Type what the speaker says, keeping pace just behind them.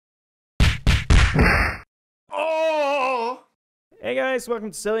Hey guys,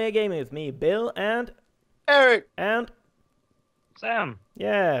 welcome to Silly Gaming with me, Bill, and Eric! and Sam!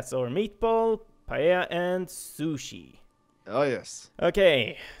 yeah, so meatball, paella, and sushi. Oh, yes.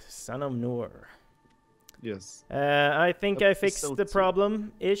 Okay, Son of Noor. Yes. I think I fixed Episode the 2.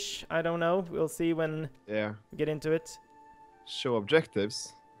 problem-ish. I don't know. We'll see when Yeah. we get into it. Show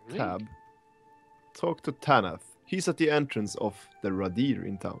objectives. Really? Tab. Talk to Tanath. He's at the entrance of the Radir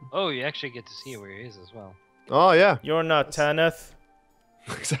in town. Oh, you actually get to see where he is as well. Oh, yeah. You're not Tanath.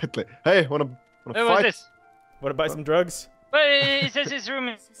 Exactly. Hey, wanna Hey, fight? what's this? Wanna buy some drugs? But it says his room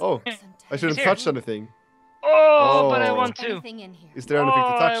is... Oh, I shouldn't here. touch anything. Oh, but I Oh. want to. Anything in here. Is there anything to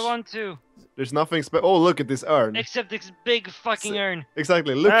touch? I want to. There's nothing Oh, look at this urn. Except this big fucking So- urn.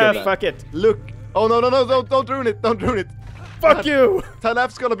 Exactly. Look at that. Fuck it. Look. Oh, no, no, no. Don't ruin it. Don't ruin it. Fuck you!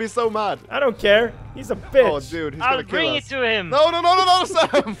 Tanath's gonna be so mad. I don't care. He's a bitch. Oh, dude. He's I'll gonna kill bring us. it to him. No, no, no, no, no,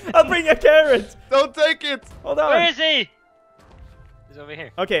 Sam! I'll bring a carrot. Don't take it! Hold on. Where is he? He's over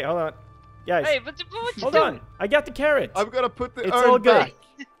here. Okay, hold on. Guys, Hey, what you hold doing? on. I got the carrot. I'm gonna put the It's urn all good.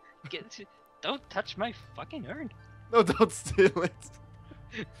 back. Don't touch my fucking urn. No, don't steal it.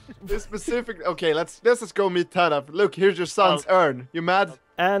 This specific. Okay, let's just go meet Tanath. Look, here's your son's urn. You mad?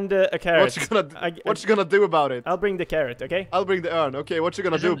 And a carrot. What you gonna do about it? I'll bring the carrot, okay? I'll bring the urn. Okay, what you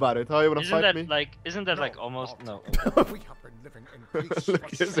gonna do Isn't- about it? How you wanna Isn't fight that me? like? Isn't that like almost no? We have been living in peace Look,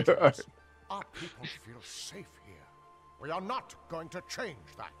 for here's your urn. centuries. Our people feel safe here. We are not going to change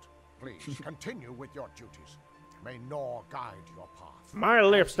that. Please continue with your duties. May Nor guide your path. My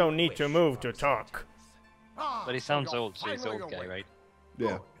lips don't need to move to talk. Ah, But he so sounds you're old, so he's finally old guy, awake. right? Yeah.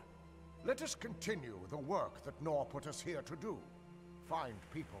 Good. Let us continue the work that Nor put us here to do. Find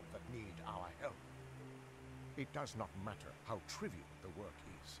people that need our help. It does not matter how trivial the work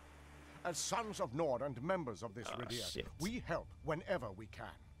is. As sons of Nord and members of this Radir, shit. we help whenever we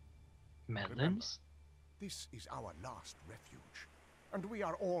can. Melons? This is our last refuge, and we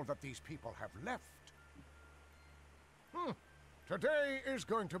are all that these people have left. Today is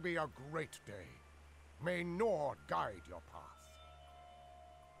going to be a great day. May Nord guide your path.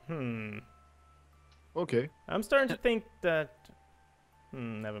 Okay. I'm starting to think that...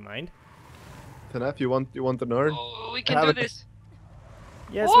 never mind. Tanath, you want an urn? Oh, we Have can do it. this.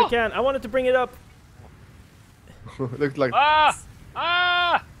 Yes, Oh! we can. I wanted to bring it up. Looked like Ah!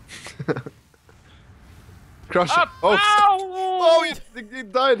 Ah! crush. Up! Oh, Ow! oh, you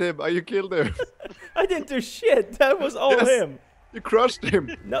died him. You killed him. I didn't do shit. That was all Yes. him. You crushed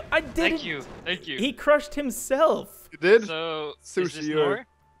him. No, I didn't. Thank you. Thank you. He crushed himself. You did? So, Sushi, is this you're- Nor?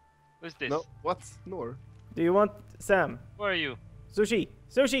 Who's this? No. What? Nor. Do you want Sam? Where are you? Sushi.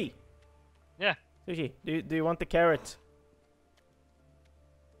 Sushi. Yeah. Sushi. Do you want the carrot?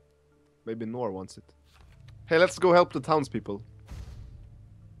 Maybe Nor wants it. Hey, let's go help the townspeople.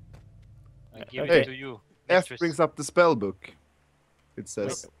 I give okay. it to you. F mistress. brings up the spell book. It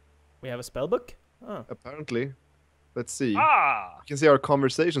says. We have a spell book? Oh. Apparently. Let's see. Ah! You can see our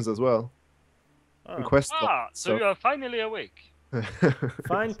conversations as well. And Oh. quest Ah! So you are finally awake.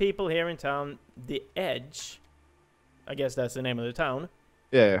 Find people here in town, the Edge, I guess that's the name of the town,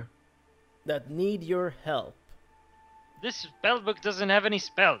 Yeah. that need your help. This spell book doesn't have any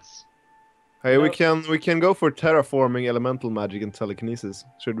spells. Hey, No. we can go for terraforming, elemental magic, and telekinesis.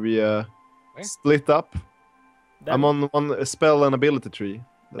 Should we split up? That, I'm on a spell and ability tree.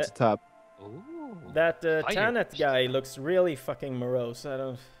 That's a tab. Ooh. that Fire. Tannet guy looks really fucking morose. I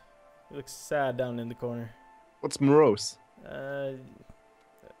don't... He looks sad down in the corner. What's morose?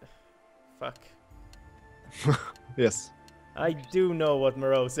 Fuck. Yes. I do know what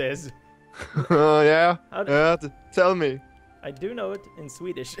morose is. Yeah. How d- Yeah. Tell me. I do know it in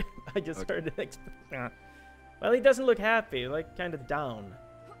Swedish. I just heard it. Well, he doesn't look happy, like kind of down.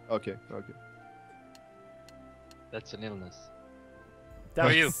 Okay. Okay. That's an illness. That's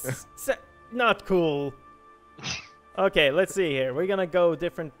are you? Not cool. Okay, let's see here. We're gonna go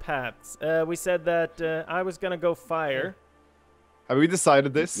different paths. We said that I was gonna go fire. Have we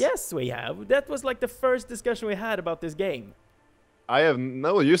decided this? Yes, we have. That was like the first discussion we had about this game. I have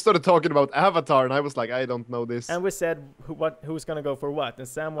no. You started talking about Avatar, and I was like, I don't know this. And we said who's gonna go for what. And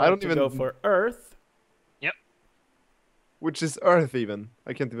Sam I wanted don't to even- go for Earth. Which is Earth even?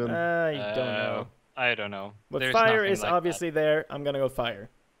 I can't even. I don't know. I don't know. But There's fire nothing is like obviously there. I'm gonna go fire.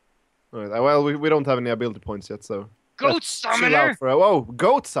 Alright, well, we don't have any ability points yet, so. that. Goat let's chill summoner! out for a- Whoa,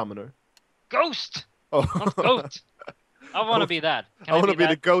 goat summoner. Ghost! Oh. Not goat! I wanna be that. Can I wanna be the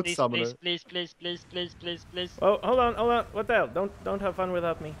that? goat Please, summoner. Please, please, please, please, please, please. Oh, hold on. What the hell? Don't have fun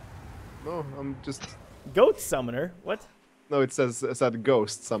without me. No, I'm just. Goat summoner? What? No, it said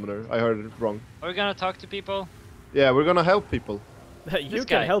ghost summoner. I heard it wrong. Are we gonna talk to people? Yeah, we're gonna help people. You This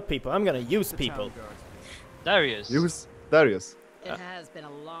can guy. help people. I'm gonna use people. Darius. Use Darius. It has been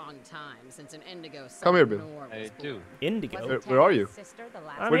a long time since an indigo son Come here, of Bill. Nor I was do. born. Indigo. Where are you?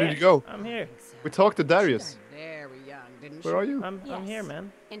 I'm Where here. did you go? I'm here. We talked to Darius. Very young, didn't Where are you? I'm here,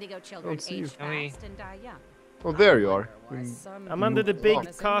 man. Indigo children see you. age Can we- fast and die young. Oh, there you are. I'm under the big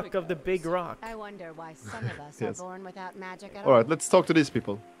Honest cock of the big rock. I wonder why some of us Yes. are born without magic at All right, let's talk to these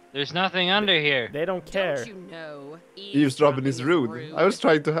people. There's nothing under here. They don't care. Don't you know? Eavesdropping is rude. I was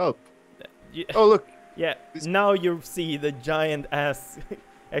trying to help. You- Oh, look. Yeah, now you see the giant ass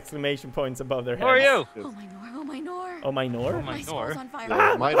exclamation points above their heads. Who are you? Oh my Nor, oh my Nor. Oh, my Nor? Oh my My soul's Nor. on fire.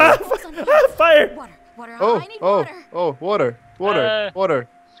 Yeah, mine My is. soul's on fire. Fire! Water, water, Oh, I need oh, water. oh, water, water, water.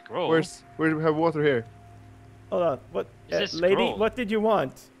 Scroll. Where we have water here? Hold on. What, Is this lady? scroll? What did you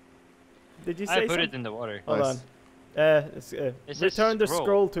want? Did you say I put something? it in the water. Hold Nice. on. Is this Return the scroll?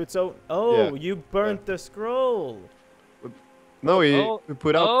 scroll to its own. Oh, Yeah. you burnt the scroll. No, Oh, we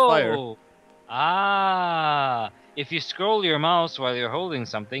put out fire. Ah, if you scroll your mouse while you're holding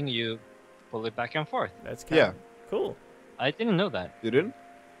something, you pull it back and forth. That's kind Yeah. of cool. I didn't know that. You didn't?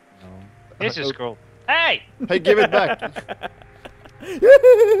 No. Here's your Uh, scroll. Hey! Hey, give it back.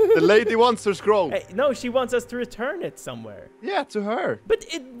 The lady wants her scroll. Hey, no, she wants us to return it somewhere. Yeah, to her. But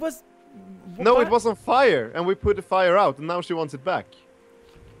it was. No, What? it was on fire, and we put the fire out, and now she wants it back.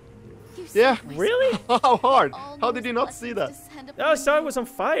 You Yeah. sacrificed Really? How hard? all How those did you not see blessings that? descend No, I upon saw it you. was on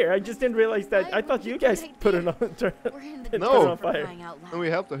fire. I just didn't realize that. Why I thought would you you guys do put it that? on. Turn, We're in the No. turn on desert fire. crying out loud. And we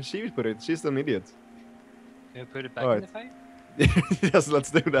helped her. She put it. She's an idiot. Can I put it back Alright. in the fire? Yes,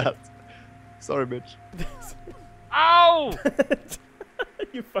 let's do that. Sorry, bitch. Ow!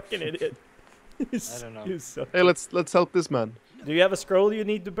 You fucking idiot. You don't know. You suck. Hey, let's help this man. Do you have a scroll you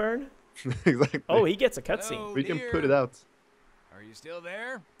need to burn? Exactly. Oh, he gets a cutscene. We can put it out. Are you still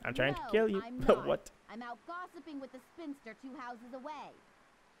there? I'm trying to No, kill you. I'm not. What? I'm out gossiping with the spinster 2 houses away.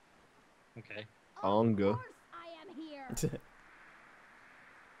 Okay. Ongo. Of course I am here.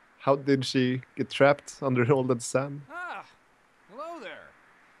 How did she get trapped under all that sand? Ah, hello there.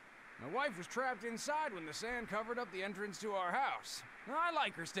 My wife was trapped inside when the sand covered up the entrance to our house. I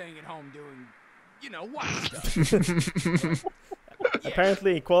like her staying at home doing, you know, wife stuff.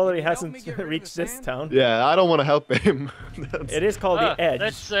 Apparently, equality Can you help hasn't me get rid of the reached this sand? town. Yeah, I don't want to help him. That's- It is called the Edge.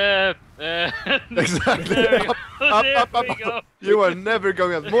 Let's, Exactly. There we go. Up, There up, up, we up. go. You are never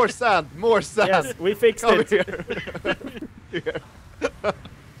going up. More sand, more sand. Yes, we fixed Come it. here. Here.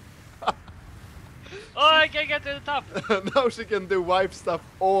 Oh, I can't get to the top. Now she can do wife stuff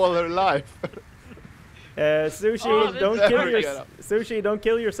all her life. Sushi, Oh, this don't is kill perfect. yourself. Sushi, don't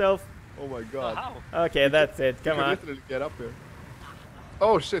kill yourself. Oh my god. How? Okay, that's it. You Come can on. literally get up here.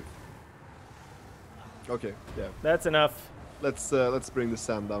 Oh shit. Okay, yeah. That's enough. Let's bring the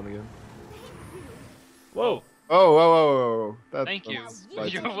sand down again. Whoa. Oh, whoa, whoa, whoa, whoa. That Thank you. was Now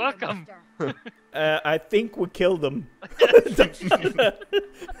right. You're take it, welcome. mister. I think we killed them.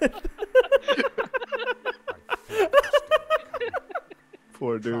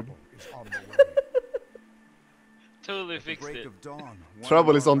 Poor dude. Trouble is on the way. Totally At the fixed break it. of dawn, one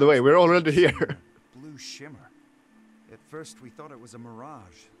Trouble of is our on the way. lights We're was already just here. a blue shimmer. At first, we thought it was a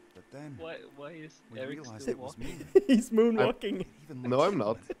mirage, but then Why is we Eric realized still it was walking? me. He's moonwalking. It even No, looked I'm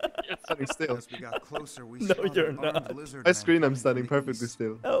not. human. Standing still. As we got closer, we No, saw the you're armed not. lizard My men screen, I'm coming from standing the perfectly east.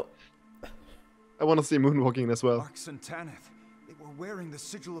 still. Oh. I want to see moonwalking as well. Arx and Tanith, they were wearing the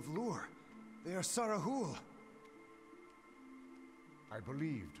sigil of Lure. They are Sarahul. I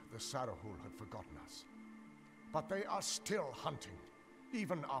believed the Sarahul had forgotten us. But they are still hunting,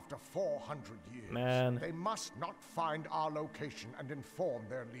 even after 400 years. Man. They must not find our location and inform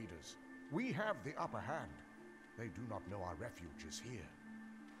their leaders. We have the upper hand. They do not know our refuge is here.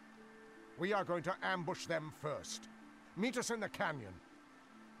 We are going to ambush them first. Meet us in the canyon.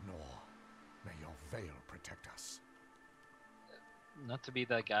 Nor, may your veil protect us. Not to be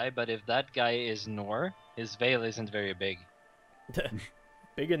that guy, but if that guy is Nor, his veil isn't very big.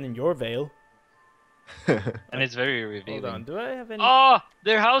 Bigger than your veil. And it's very Hold revealing. on. Do I have any? Oh,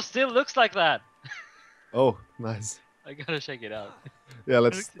 their house still looks like that. Oh, nice. I gotta check it out. Yeah,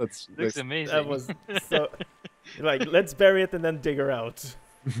 let's Looks let's amazing. That was so. Like, let's bury it and then dig her out.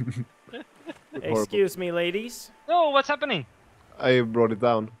 horrible. Excuse me, ladies. No, what's happening? I brought it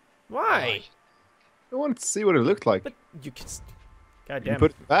down. Why? I wanted to see what it looked like. But you can. God You damn.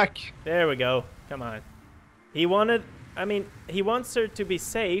 put it back. There we go. Come on. He wanted. I mean, he wants her to be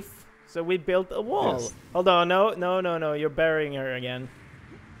safe, so we built a wall. Yes. Hold on. No. You're burying her again.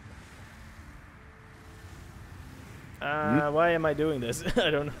 Why am I doing this? I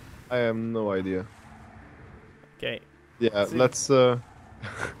don't know. I have no idea. Okay. Yeah, See- let's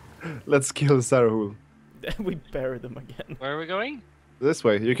let's kill Sarahul. We bury them again. Where are we going? This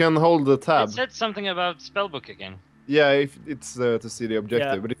way. You can hold the tab. It said something about spellbook again. Yeah, if it's to see the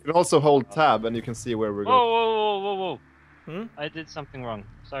objective, Yeah. but you can also hold tab and you can see where we're Whoa, going. whoa, whoa, whoa, whoa! Hmm? I did something wrong.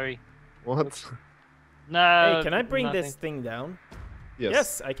 Sorry. What? No. Hey, can I bring nothing. this thing down? Yes.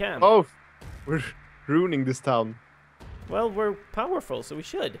 Yes, I can. Oh, we're ruining this town. Well, we're powerful, so we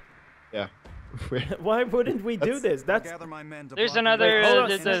should. Yeah. Why wouldn't we do That's- this? I'll That's gather my men to There's block another, any hold on,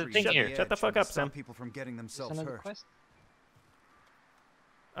 possible there's a entry thing to here. the Shut the edge fuck and to up, Sam. Stop people from getting There's themselves another hurt. quest.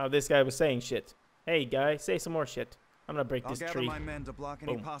 oh, this guy was saying shit. Hey, guy, say some more shit. I'm gonna break I'll this gather tree. my men to block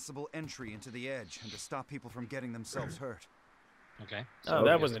any Boom. possible entry into the edge and to stop people from getting themselves hurt. Okay. Oh, so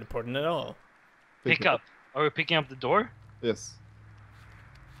that yes. wasn't important at all. Pick up. Are we picking up the door? Yes.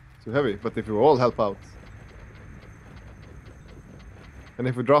 Too heavy, but if we all help out. And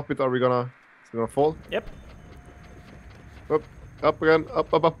if we drop it, are we gonna? Is it gonna fall? Yep. Up again,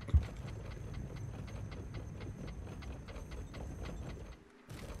 up, up, up.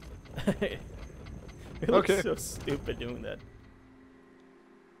 It looks Okay. so stupid doing that.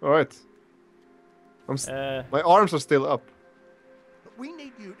 All right. My arms are still up. But we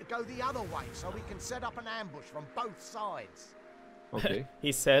need you to go the other way so we can set up an ambush from both sides. Okay.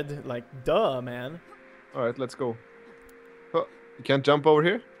 He said, like, duh, man. All right, let's go. Oh, you can't jump over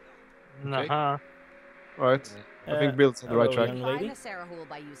here. Nah. All right. I think Bill's on the right hello, track. young Find lady. the Sarahul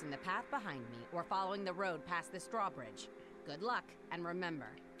by using the path behind me or following the road past this drawbridge. Good luck, and remember,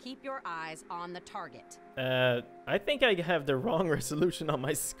 keep your eyes on the target. I think I have the wrong resolution on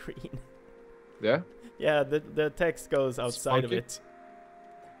my screen. Yeah. Yeah, the text goes outside of funky. it.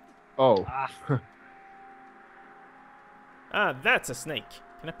 Oh, Ah, Ah, that's a snake.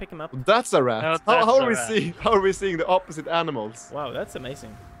 Can I pick him up? that's a rat. No, how that's are a we rat. seeing? How are we seeing the opposite animals? Wow, that's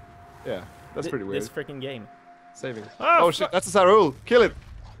amazing. Yeah, that's pretty weird. This freaking game. Saving. Ah, Oh shit, that's a Sarul. Kill it.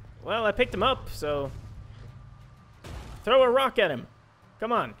 Well, I picked him up, so throw a rock at him.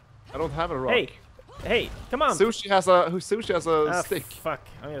 Come on. I don't have a rock. Hey, come on. Sushi has a Ah, stick. Fuck.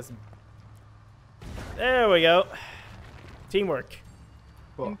 I'm gonna. There we go. Teamwork.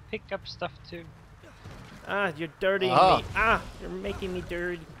 you can pick up stuff too. Ah, you're dirtying Ah. me. Ah, you're making me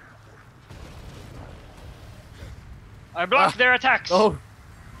dirty. I blocked their attacks. Oh,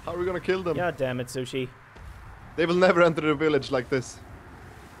 how are we gonna kill them? God damn it, Sushi. They will never enter the village like this.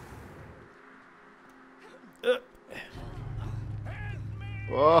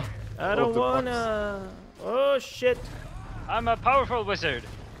 Oh, I off don't the box. wanna. Oh shit. I'm a powerful wizard.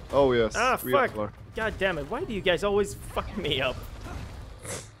 Oh yes. Ah, we fuck. are. God damn it. Why do you guys always fuck me up?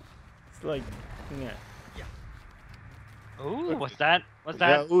 It's like, yeah. Ooh, what's that? What's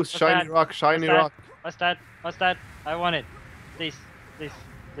Yeah, that? ooh, What's shiny that? rock, shiny What's that? rock. What's that? What's that? I want it. Please, please,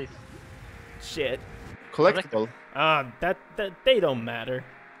 please. Shit. Collectible. Ah, that they don't matter.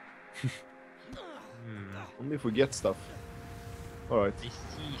 Only if we get stuff. Alright, I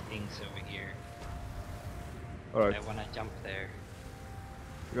see things over here. alright. I wanna jump there.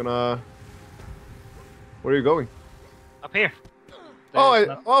 We're gonna... Where are you going? Up here. Oh, There's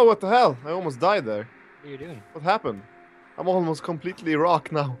nothing. oh, what the hell? I almost died there. What are you doing? What happened? I'm almost completely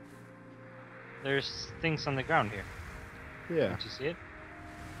rock now. There's things on the ground here. Yeah, Did you see it?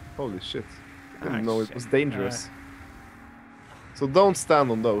 holy shit. Ah, Didn't know it shit. was dangerous. So don't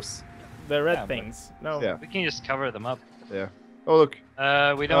stand on those. The red Yeah, but- things. No. Yeah, We can just cover them up. yeah. Oh look,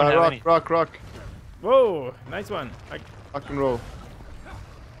 We don't have rock, any. rock. Whoa, nice one. Rock and roll.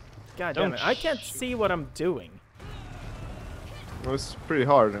 God Don't damn it. I can't shoot. see what I'm doing. It was pretty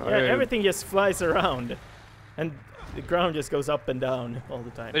hard. Yeah, everything just flies around. And the ground just goes up and down all the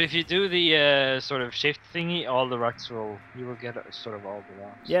time. But if you do the sort of shift thingy, all the rocks will... You will get sort of all the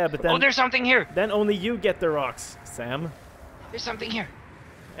rocks. Yeah, but then Oh, there's something here! then only you get the rocks, Sam. There's something here!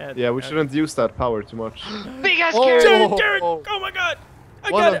 Yeah, we shouldn't use that power too much. Big ass Oh! carrot! Jared, Jared! Oh my god!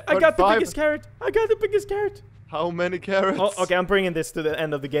 I One got of it! I got the 35. biggest carrot! I got the biggest carrot! How many carrots? Oh, okay, I'm bringing this to the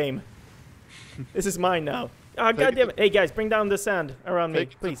end of the game. This is mine now. Ah, Take god damn it. it. Hey guys, bring down the sand around me,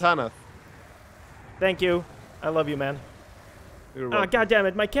 Take please. Tanath. Thank you. I love you, man. You're Ah, welcome. god damn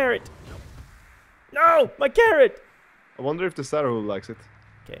it, my carrot! No! My carrot! I wonder if the Sarahul likes it.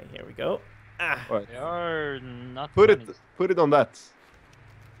 Okay, here we go. Ah, Alright. They are not Put funny. it on that.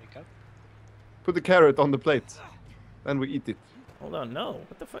 Pick up. Put the carrot on the plate. Then we eat it. hold on, no.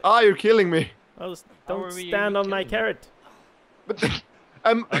 What the fuck? Ah, you're killing me. Oh, How don't are we stand on my killing you? carrot. But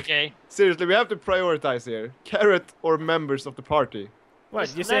Okay. seriously, we have to prioritize here. Carrot or members of the party? What,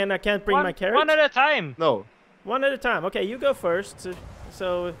 Just you let saying I can't bring my carrot? One at a time! No. One at a time. Okay, you go first.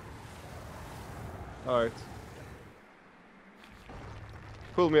 So Alright.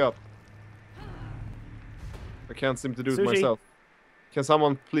 Pull me up. I can't seem to do it Sushi. myself. Can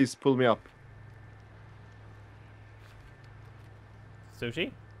someone please pull me up?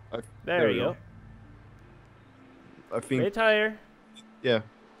 Sushi? I- There you go. I think. Bit higher. Yeah.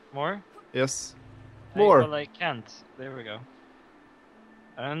 More? Yes. More. Well, I can't. There we go.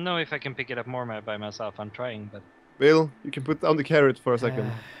 I don't know if I can pick it up more by myself. I'm trying, but... Bill, you can put down the carrot for a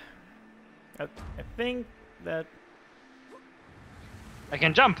second. I think that... I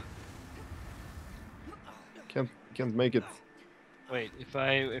can jump! Can't make it. Wait,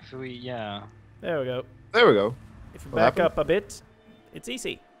 if we, yeah. There we go. There we go. If you What back happened? up a bit, it's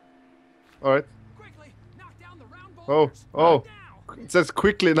easy. All right. Quickly, knock down the round Oh, boulders. oh. Now. It says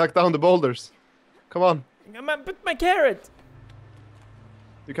quickly knock down the boulders. Come on. But my carrot!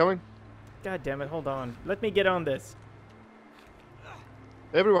 You coming? God damn it, hold on. Let me get on this.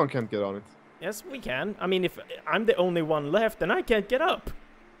 Everyone can't get on it. Yes, we can. I mean, if I'm the only one left, then I can't get up.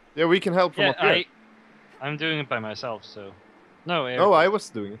 Yeah, we can help from Yeah, up here. I'm doing it by myself, so... No, Eric. No, I was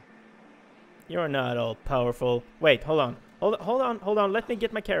doing it. You're not all powerful. Wait, hold on. Hold on. Let me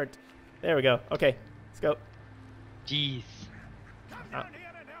get my carrot. There we go. Okay, let's go. Jeez. Come down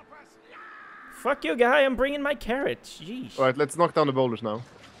here and help us. Fuck you, guy. I'm bringing my carrot. Jeez. All right, let's knock down the boulders now.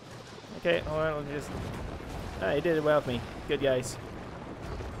 Okay, hold on. I'll just... Ah, you did it without me. Good, guys.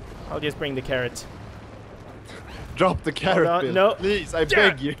 I'll just bring the carrot. Drop the carrot, on, Bill. no. Please, I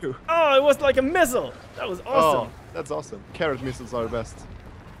Yeah. beg you. Oh, it was like a missile. That was awesome. Oh, that's awesome. Carrot missiles are the best.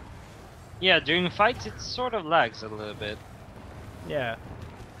 Yeah, during fights it sort of lags a little bit. Yeah.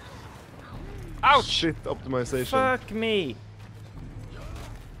 Ouch! Shit optimization. Fuck me.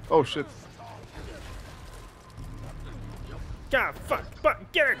 Oh shit. God, fuck.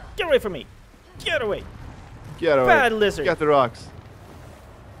 Get away from me. Get away. Get away. Bad lizard. Get the rocks.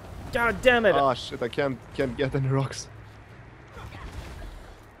 God damn it. Ah shit, I can't get any rocks.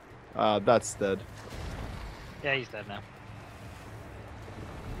 Ah, that's dead. Yeah, he's dead now.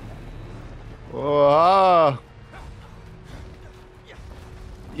 Oh, ah.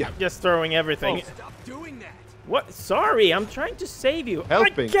 Just throwing everything. Stop doing that. What? Sorry, I'm trying to save you.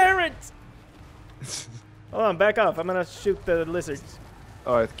 Helping. My carrot! Hold on, back off. I'm gonna shoot the lizards.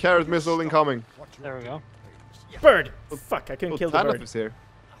 All right, carrot missile incoming. There we go. Bird! Fuck, I couldn't Oh, kill the Tanaf bird. is here.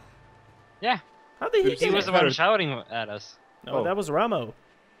 Yeah, How did he He get he was it? the one Carrot. shouting at us. No, Oh. that was Ramo. No,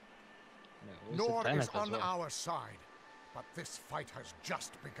 it was Nor Tanith is as on well. our side, but this fight has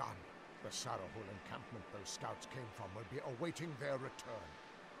just begun. The Sarahul encampment those scouts came from will be awaiting their return.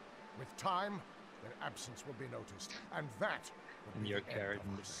 With time, their absence will be noticed, and that will And be your the end carrot in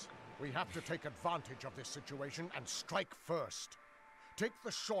of the us. We have to take advantage of this situation and strike first. Take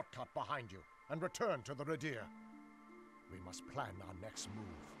the shortcut behind you and return to the Redir. We must plan our next move.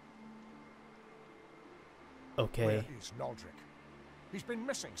 Okay. Where is Naldric? He's been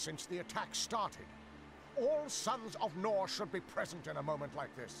missing since the attack started. All sons of Nor should be present in a moment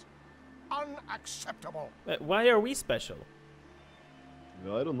like this. Unacceptable! Why are we special?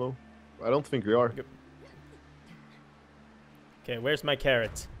 No, I don't know. I don't think we are. Okay, where's my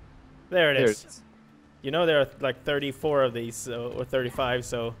carrot? There it Here is. it is. You know there are like 34 of these, or 35,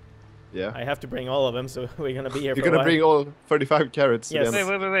 so Yeah. I have to bring all of them, so we're gonna be here You're for a gonna while. bring all 35 carrots Yes. again.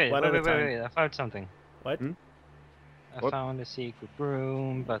 Wait, One at a time. I found something. What? Hmm? I What? found a secret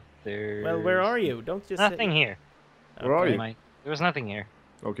room, but there's... Well, where are you? Don't just Nothing here. Where are you? There was nothing here.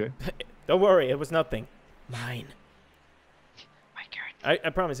 Okay. Don't worry, it was nothing. Mine. My carrot. I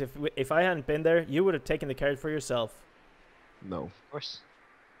promise, if I hadn't been there, you would have taken the carrot for yourself. No. Of course.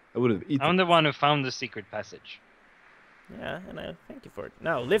 I would have eaten. I'm the one who found the secret passage. Yeah, and I thank you for it.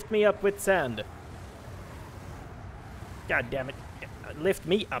 Now, lift me up with sand. God damn it. Lift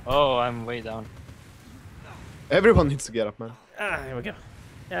me up. Oh, I'm way down. Everyone needs to get up, man. Ah, here we go.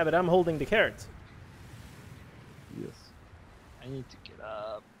 Yeah, but I'm holding the carrot. Yes. I need to get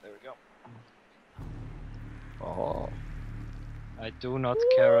up. There we go. Oh. I do not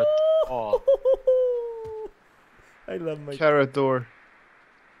care at all. I love my... Carrot door.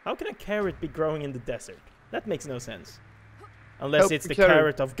 How can a carrot be growing in the desert? That makes no sense. Unless Help it's the the carrot.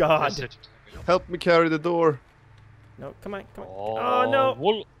 carrot of God. Help me carry the door. No, come on, come on. Oh, Oh, no.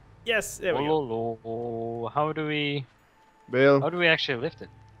 Wol Yes, there we go. Wololo. How do we Bill, actually lift it?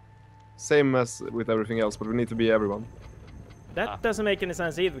 same as with everything else, but we need to be everyone. That Ah. doesn't make any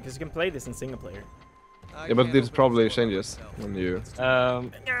sense either, because you can play this in single player. Yeah, but this probably changes when you.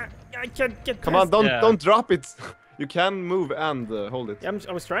 I can't get Come on, past- don't drop it. You can move and hold it. Yeah,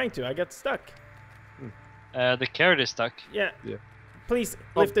 I was trying to. I got stuck. The carrot is stuck. Yeah. Yeah. Please,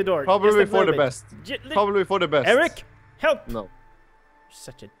 lift the door. Probably Just a for the little best. bit. Probably for the best. Eric, help! No. You're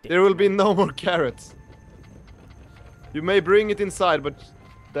such a dick. There will be no more carrots. You may bring it inside, but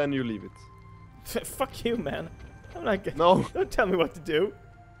then you leave it. Fuck you, man. I'm not gonna... No. Don't tell me what to do.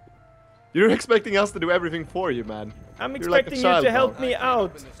 You're expecting us to do everything for you, man. I'm You're like a expecting you child to help now. me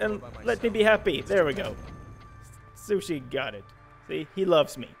out and let me be happy. There we go. Sushi got it. See, he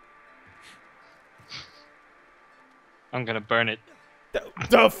loves me. I'm gonna burn it.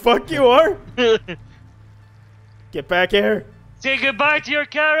 The fuck you are? Get back here. Say goodbye to your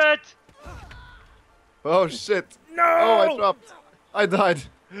carrot! Oh shit! No! Oh, I dropped. I died.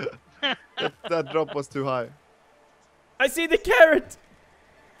 that drop was too high. I see the carrot.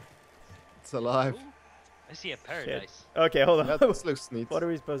 It's alive. I see a paradise. Okay, hold on. Yeah, this looks neat. What are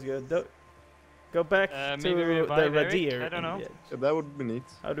we supposed to go? Go back to maybe the revive Eric? radier. I don't know. Yeah, that would be neat.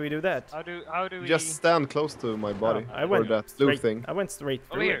 How do we do that? How do we... Just stand close to my body. I or went that blue straight, thing. I went straight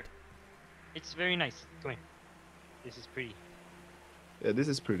Over through here. it. It's very nice. Come here. This is pretty. Yeah, this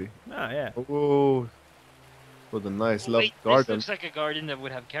is pretty. Ah, yeah. Oh, what a nice, Oh, love wait, garden. this looks like a garden that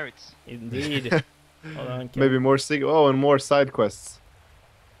would have carrots. Indeed. Hold on. Maybe more Oh, and more side quests.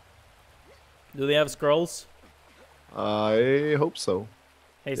 Do they have scrolls? I hope so.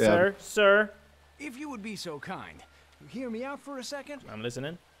 Hey, Yeah. sir. If you would be so kind, hear me out for a second. I'm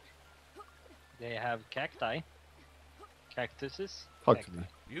listening. They have cacti. Cactuses. Talk to Cacti. me.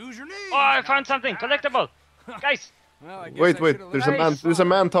 Use your knees. Oh, I found something! Collectible! Guys! Well, I guess Wait, I wait. should've There's let a you man. There's a follow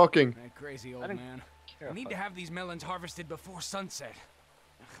man talking. That crazy old I don't man. care I need about to have these melons harvested before sunset.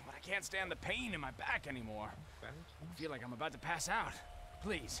 But I can't stand the pain in my back anymore. I feel like I'm about to pass out.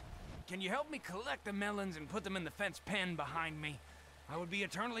 Please, can you help me collect the melons and put them in the fence pen behind me? I would be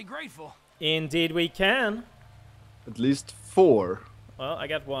eternally grateful. Indeed, we can. At least 4. Well, I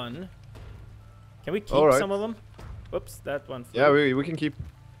got one. Can we keep Alright. some of them? Whoops, that one. Flew. Yeah, we can keep.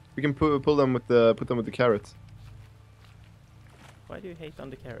 We can pull them with the carrot. Why do you hate on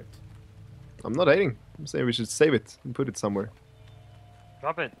the carrot? I'm not hating. I'm saying we should save it and put it somewhere.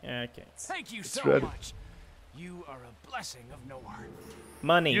 Drop it. Yeah, okay. Thank you so ready. much. You are a blessing of Nor.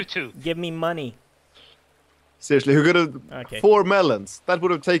 Money. You too. Give me money. Seriously, who could have Okay. 4 melons? That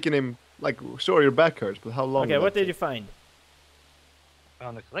would have taken him. Like, sure, your back hurts, but how long? Okay, would what that did you take? find?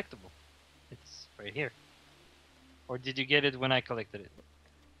 Found a collectible. It's right here. Or did you get it when I collected it?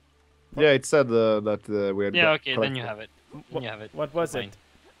 Yeah, it said that we had. Yeah, got okay, then collected. you have it. Then you have it. What was Fine. it?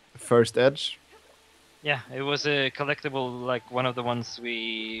 First edge. Yeah, it was a collectible like one of the ones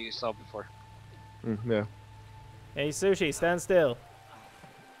we saw before. Yeah. Hey, Sushi, stand still.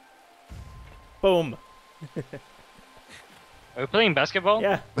 Boom. Are we playing basketball?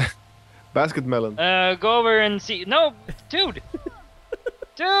 Yeah. Basket melon. Go over and see. No, dude!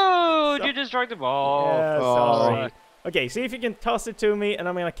 Dude, you destroyed the ball. Yeah, Oh. sorry. Okay, see if you can toss it to me, and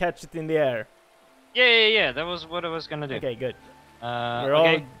I'm gonna catch it in the air. Yeah. That was what I was gonna do. Okay, good. Okay,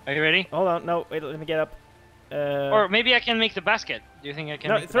 all- are you ready? Hold on. No, wait. Let me get up. Or maybe I can make the basket. Do you think I can?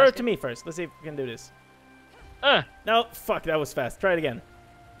 no, make the throw it basket? to me first. Let's see if we can do this. Uh, No, fuck. That was fast. Try it again.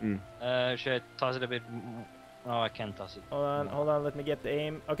 should I toss it a bit? Oh, I can't toss it. Hold on. Let me get the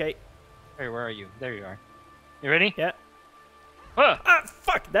aim. Okay. Hey, where are you? There you are. You ready? Yeah. Huh. Ah,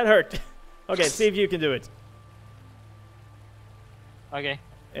 fuck. That hurt. Okay, see if you can do it. Okay.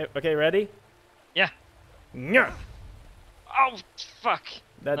 Okay, ready? Yeah. Nya! Oh, fuck.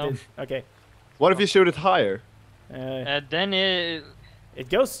 That No. did. Okay. What if you shoot it higher? Then it. It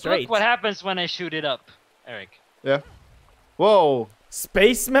goes straight. Look what happens when I shoot it up, Eric. Yeah. Whoa.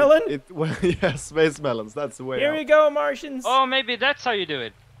 Space melon? Well, yeah, space melons. That's the way. Here out. we go, Martians. Oh, maybe that's how you do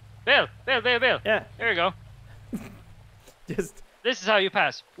it. Bill. Yeah. Here we go. Just. This is how you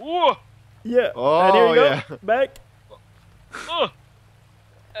pass. Whoa. Yeah. Oh, and here we go. yeah. Back. Oh.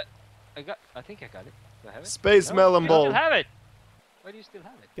 I think I got it. Do I have it? Space No, melon you ball. still have it. Why do you still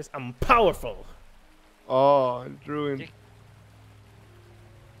have it? Because I'm powerful. Oh, it ruined.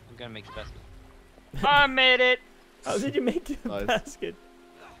 I'm gonna make the basket. I made it. How did you make the Nice. basket?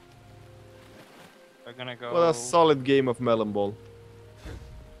 We're gonna go. What a solid game of melon ball.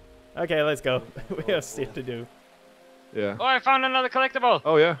 Okay, let's go. We have stuff to do. Yeah. Oh, I found another collectible.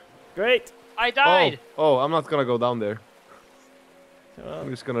 Oh yeah. Great. I died. Oh, I'm not gonna go down there. Well, I'm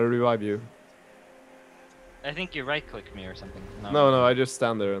just gonna revive you. I think you right click me or something. No, I just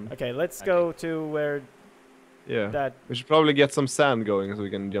stand there and okay, let's go to where yeah. that. We should probably get some sand going so we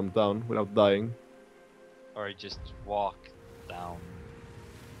can jump down without dying. Or just walk down.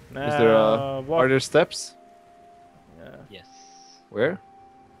 Is there walk. are there steps? Yes. Where?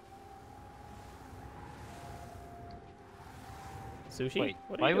 Sushi? Wait,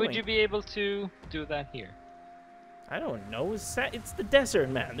 What are why would doing? you be able to do that here? I don't know. It's the desert,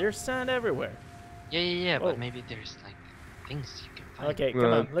 man. There's sand everywhere. Yeah, Whoa. but maybe there's like things you can find. Okay, I'm come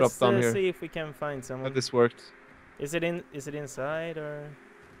gonna on. drop Let's down here. see if we can find Have someone. this worked? Is it inside or?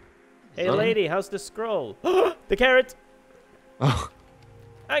 Hey, Nothing. lady, how's the scroll? The carrot. Oh,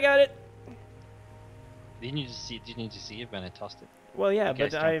 I got it. Did you need to see it when I tossed it? Well, yeah, Okay,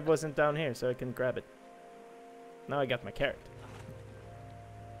 but stop. I wasn't down here, so I can grab it. now I got my carrot.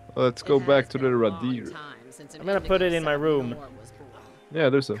 Let's go back to the Radir. I'm gonna put it in my room. Yeah,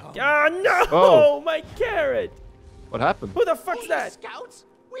 there's a. Ah, no! Oh. My carrot! What happened? Who the fuck's that? Scouts,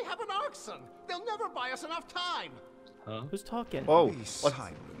 we have an oxen. They'll never buy us enough time. Who's talking? Oh, Please, what?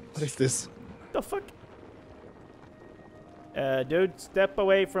 silence. What is this? The fuck? Dude, step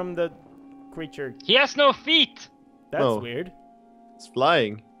away from the creature. He has no feet! That's No. weird. It's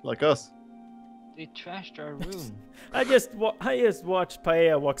flying like us. They trashed our room. I just watched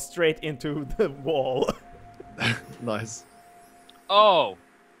Paella walk straight into the wall. Nice. Oh!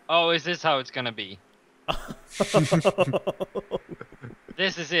 Oh, is this how it's gonna be?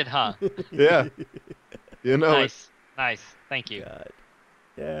 This is it, huh? Yeah. You know it. Nice. Nice. Thank you. God.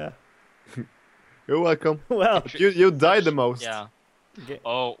 Yeah. You're welcome. Well, You died the most. Yeah. okay.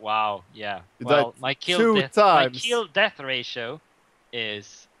 Oh, wow. Yeah. You Well, died my two my times. kill death ratio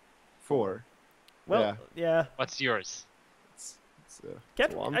is 4. Well, yeah. what's yours? It's,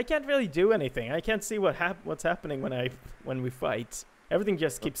 it's 1. I can't really do anything. I can't see what's happening when we fight. Everything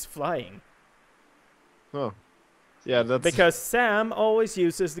just keeps flying. Oh. Yeah, that's. Because Sam always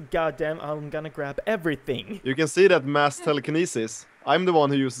uses the goddamn I'm gonna grab everything. You can see that mass telekinesis. I'm the one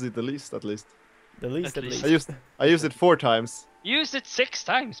who uses it the least, at least. The least At at least. least. I used it 4 times. Use it 6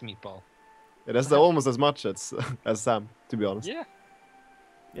 times, Meatball. Yeah, that's almost as much as Sam, to be honest. Yeah.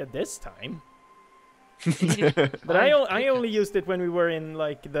 Yeah, this time. Yeah. But I only used it when we were in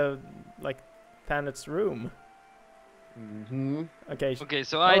like Planet's room. Mm-hmm. Okay. Okay,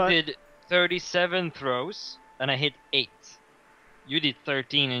 so Alright. I did 37 throws, and I hit 8. You did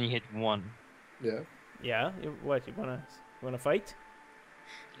 13, and you hit 1. Yeah. Yeah. What you wanna fight?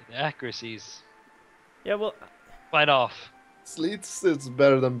 The accuracies. Yeah. Well. Fight off. Sleets, it's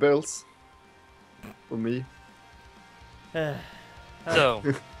better than Bills. For me. So,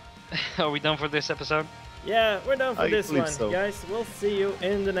 are we done for this episode? Yeah, we're done for I this believe one, so. guys. We'll see you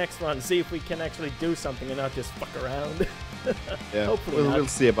in the next one. See if we can actually do something and not just fuck around. Yeah. Hopefully not. We'll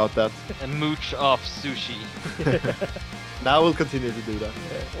see about that. And mooch off sushi. Now we'll continue to do that.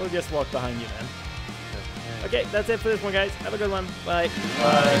 We'll just walk behind you, man. Okay, that's it for this one, guys. Have a good one. Bye.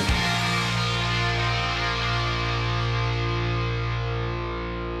 Bye.